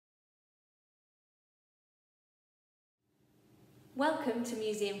Welcome to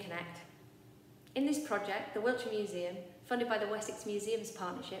Museum Connect. In this project, the Wiltshire Museum, funded by the Wessex Museums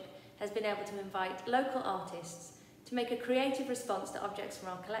Partnership, has been able to invite local artists to make a creative response to objects from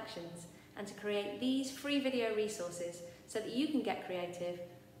our collections and to create these free video resources so that you can get creative,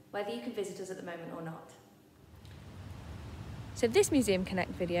 whether you can visit us at the moment or not. So this Museum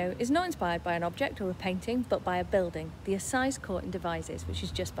Connect video is not inspired by an object or a painting, but by a building, the Assize Court in Devizes, which is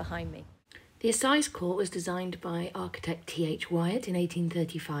just behind me. The Assize Court was designed by architect T.H. Wyatt in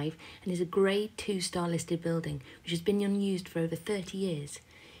 1835 and is a Grade 2 star listed building which has been unused for over 30 years.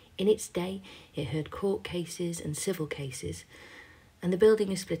 In its day, it heard court cases and civil cases, and the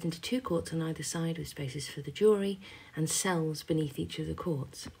building is split into two courts on either side with spaces for the jury and cells beneath each of the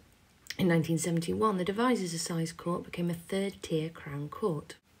courts. In 1971, the Devizes Assize Court became a third-tier Crown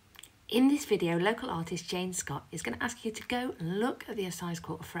Court. In this video, local artist Jane Scott is going to ask you to go and look at the Assize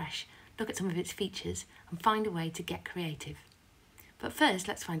Court afresh, look at some of its features and find a way to get creative. But first,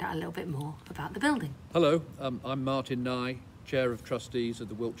 let's find out a little bit more about the building. Hello, I'm Martin Nye, Chair of Trustees of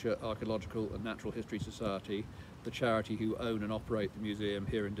the Wiltshire Archaeological and Natural History Society, the charity who own and operate the museum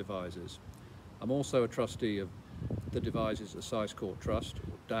here in Devizes. I'm also a trustee of the Devizes Assize Court Trust,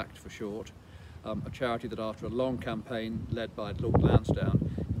 or DACT for short, a charity that after a long campaign led by Lord Lansdowne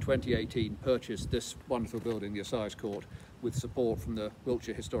in 2018 purchased this wonderful building, the Assize Court, with support from the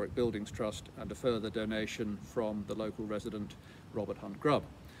Wiltshire Historic Buildings Trust and a further donation from the local resident Robert Hunt Grubb.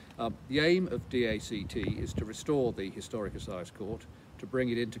 The aim of DACT is to restore the historic Assize Court, to bring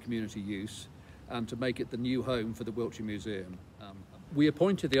it into community use and to make it the new home for the Wiltshire Museum. We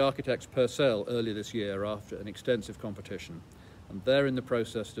appointed the architects Purcell earlier this year after an extensive competition, and they're in the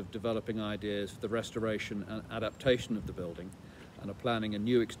process of developing ideas for the restoration and adaptation of the building and are planning a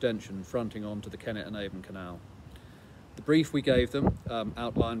new extension fronting onto the Kennet and Avon Canal. The brief we gave them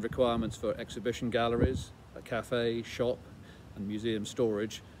outlined requirements for exhibition galleries, a cafe, shop and museum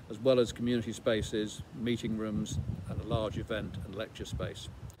storage, as well as community spaces, meeting rooms and a large event and lecture space.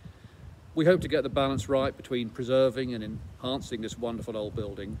 We hope to get the balance right between preserving and enhancing this wonderful old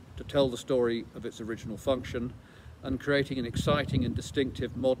building to tell the story of its original function and creating an exciting and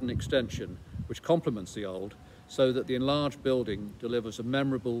distinctive modern extension which complements the old, so that the enlarged building delivers a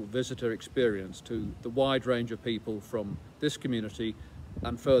memorable visitor experience to the wide range of people from this community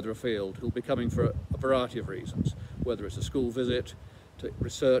and further afield who will be coming for a variety of reasons, whether it's a school visit, to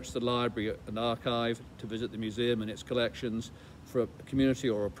research the library and archive, to visit the museum and its collections, for a community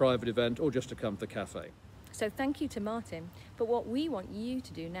or a private event, or just to come to the cafe. So thank you to Martin, but what we want you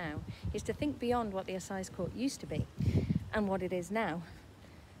to do now is to think beyond what the Assize Court used to be and what it is now,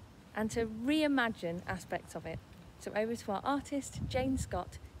 and to reimagine aspects of it. So over to our artist, Jane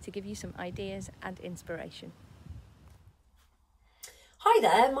Scott, to give you some ideas and inspiration. Hi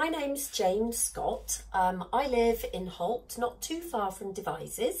there, my name's Jane Scott. I live in Holt, not too far from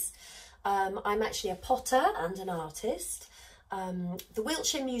Devizes. I'm actually a potter and an artist. The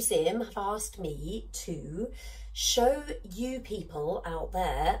Wiltshire Museum have asked me to show you people out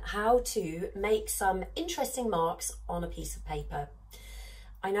there how to make some interesting marks on a piece of paper.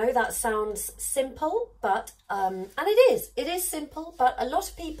 I know that sounds simple, but, and it is simple, but a lot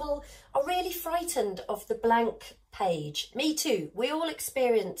of people are really frightened of the blank page. Me too. We all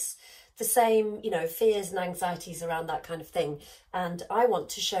experience the same, fears and anxieties around that kind of thing. And I want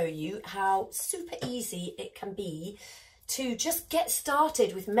to show you how super easy it can be to just get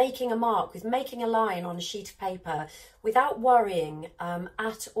started with making a mark, with making a line on a sheet of paper without worrying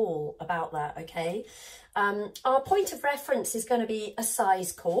at all about that, okay? Our point of reference is going to be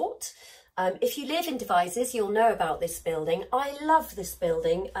Assize Court. If you live in Devizes, you'll know about this building. I love this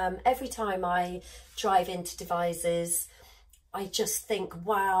building. Every time I drive into Devizes, I just think,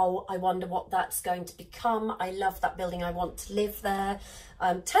 wow, I wonder what that's going to become. I love that building. I want to live there.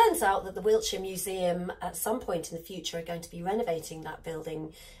 Turns out that the Wiltshire Museum at some point in the future are going to be renovating that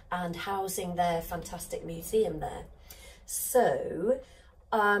building and housing their fantastic museum there. So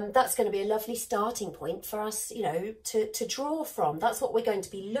that's going to be a lovely starting point for us, to draw from. That's what we're going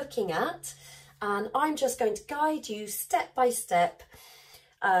to be looking at. And I'm just going to guide you step by step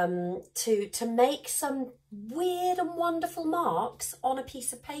to make some weird and wonderful marks on a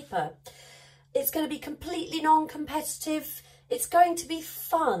piece of paper. It's going to be completely non-competitive. It's going to be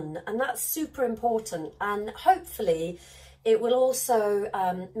fun, and that's super important. And hopefully it will also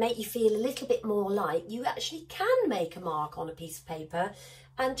make you feel a little bit more like you actually can make a mark on a piece of paper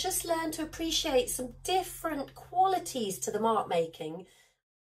and just learn to appreciate some different qualities to the mark making.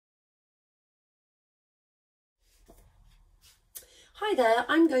 Hi there,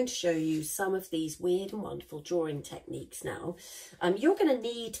 I'm going to show you some of these weird and wonderful drawing techniques now. You're going to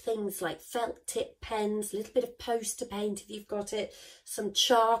need things like felt tip pens, a little bit of poster paint if you've got it, some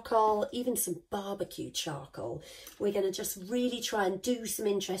charcoal, even some barbecue charcoal. We're going to just really try and do some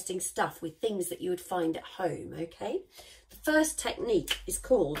interesting stuff with things that you would find at home, okay? The first technique is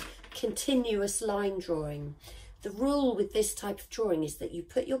called continuous line drawing. The rule with this type of drawing is that you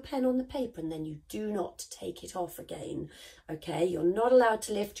put your pen on the paper and then you do not take it off again, okay? You're not allowed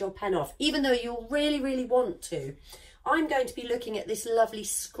to lift your pen off, even though you really, really want to. I'm going to be looking at this lovely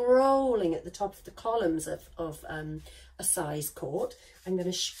scrolling at the top of the columns of Assize Court. I'm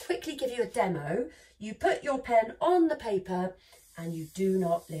going to quickly give you a demo. You put your pen on the paper and you do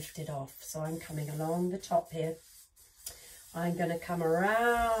not lift it off. So I'm coming along the top here. I'm going to come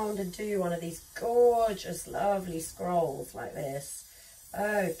around and do one of these gorgeous, lovely scrolls like this.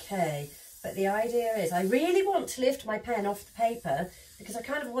 Okay, but the idea is I really want to lift my pen off the paper because I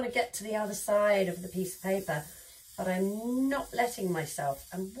kind of want to get to the other side of the piece of paper, but I'm not letting myself.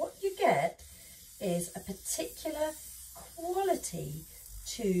 And what you get is a particular quality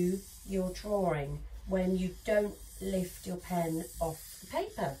to your drawing when you don't lift your pen off the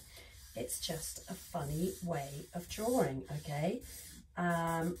paper. It's just a funny way of drawing, okay?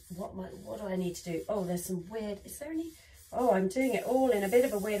 What do I need to do? Oh, there's some weird, is there any? Oh, I'm doing it all in a bit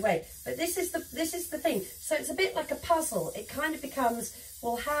of a weird way. But this is the thing. So it's a bit like a puzzle. It kind of becomes,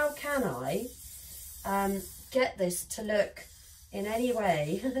 well, how can I get this to look in any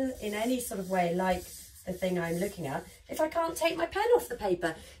way, in any sort of way like the thing I'm looking at, if I can't take my pen off the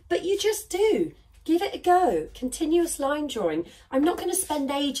paper? But you just do. Give it a go. Continuous line drawing. I'm not going to spend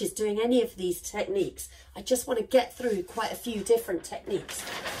ages doing any of these techniques. I just want to get through quite a few different techniques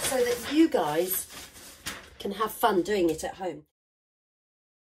so that you guys can have fun doing it at home.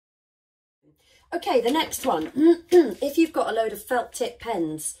 Okay, the next one. If you've got a load of felt tip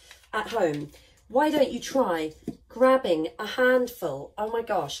pens at home, why don't you try grabbing a handful? Oh my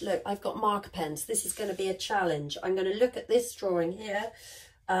gosh, look, I've got marker pens. This is going to be a challenge. I'm going to look at this drawing here.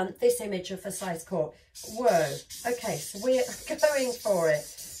 This image of Assize Court. Whoa. Okay, so we're going for it.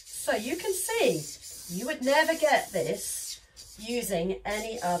 So you can see, you would never get this using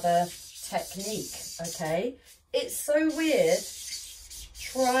any other technique, okay? It's so weird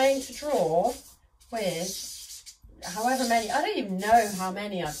trying to draw with however many, I don't even know how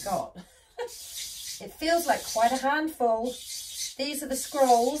many I've got. It feels like quite a handful. These are the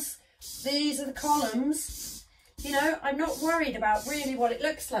scrolls, these are the columns. You know, I'm not worried about really what it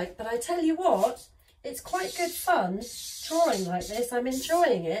looks like, but I tell you what, it's quite good fun drawing like this. I'm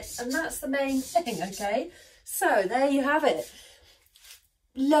enjoying it, and that's the main thing, okay? So there you have it.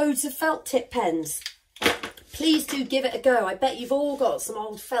 Loads of felt tip pens. Please do give it a go. I bet you've all got some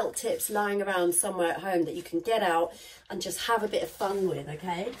old felt tips lying around somewhere at home that you can get out and just have a bit of fun with,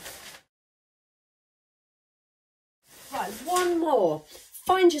 okay? Right, one more.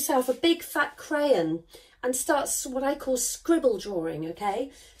 Find yourself a big fat crayon and start what I call scribble drawing,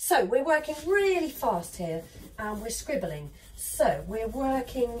 okay? So we're working really fast here and we're scribbling. So we're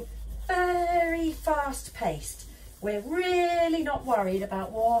working very fast paced. We're really not worried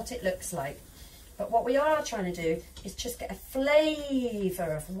about what it looks like. But what we are trying to do is just get a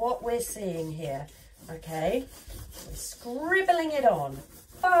flavour of what we're seeing here, okay? We're scribbling it on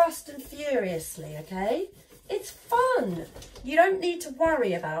fast and furiously, okay? It's fun. You don't need to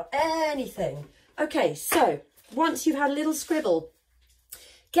worry about anything. Okay, so once you've had a little scribble,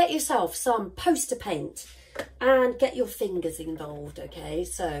 get yourself some poster paint and get your fingers involved, okay?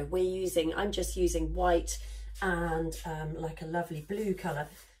 So I'm just using white and like a lovely blue colour.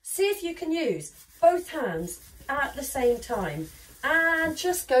 See if you can use both hands at the same time and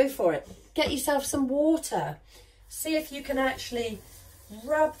just go for it. Get yourself some water. See if you can actually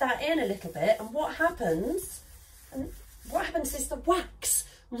rub that in a little bit, and what happens is the wax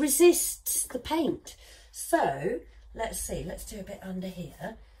resists the paint. So let's see, let's do a bit under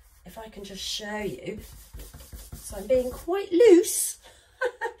here. If I can just show you. So I'm being quite loose.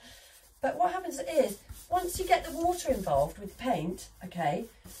 But what happens is, once you get the water involved with the paint, okay,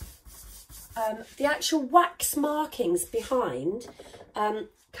 the actual wax markings behind kind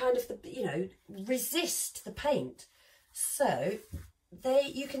of, resist the paint. So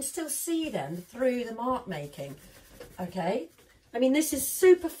you can still see them through the mark making, okay? I mean, this is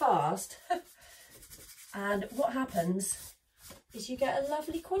super fast. And what happens is you get a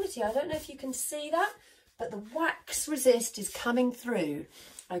lovely quality. I don't know if you can see that, but the wax resist is coming through,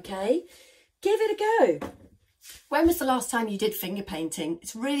 okay? Give it a go. When was the last time you did finger painting?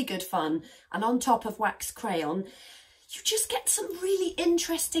 It's really good fun. And on top of wax crayon, you just get some really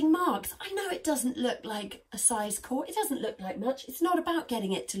interesting marks. I know it doesn't look like assize court. It doesn't look like much. It's not about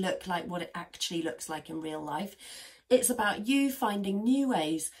getting it to look like what it actually looks like in real life. It's about you finding new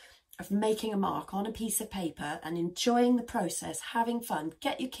ways of making a mark on a piece of paper and enjoying the process, having fun,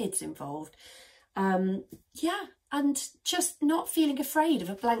 get your kids involved. Yeah, and just not feeling afraid of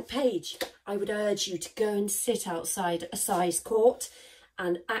a blank page. I would urge you to go and sit outside Assize Court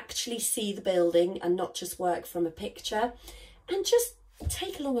and actually see the building and not just work from a picture, and just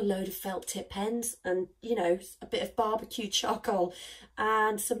take along a load of felt tip pens and, you know, a bit of barbecue charcoal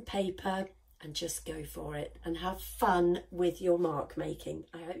and some paper, and just go for it and have fun with your mark making.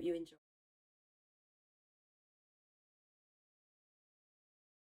 I hope you enjoy.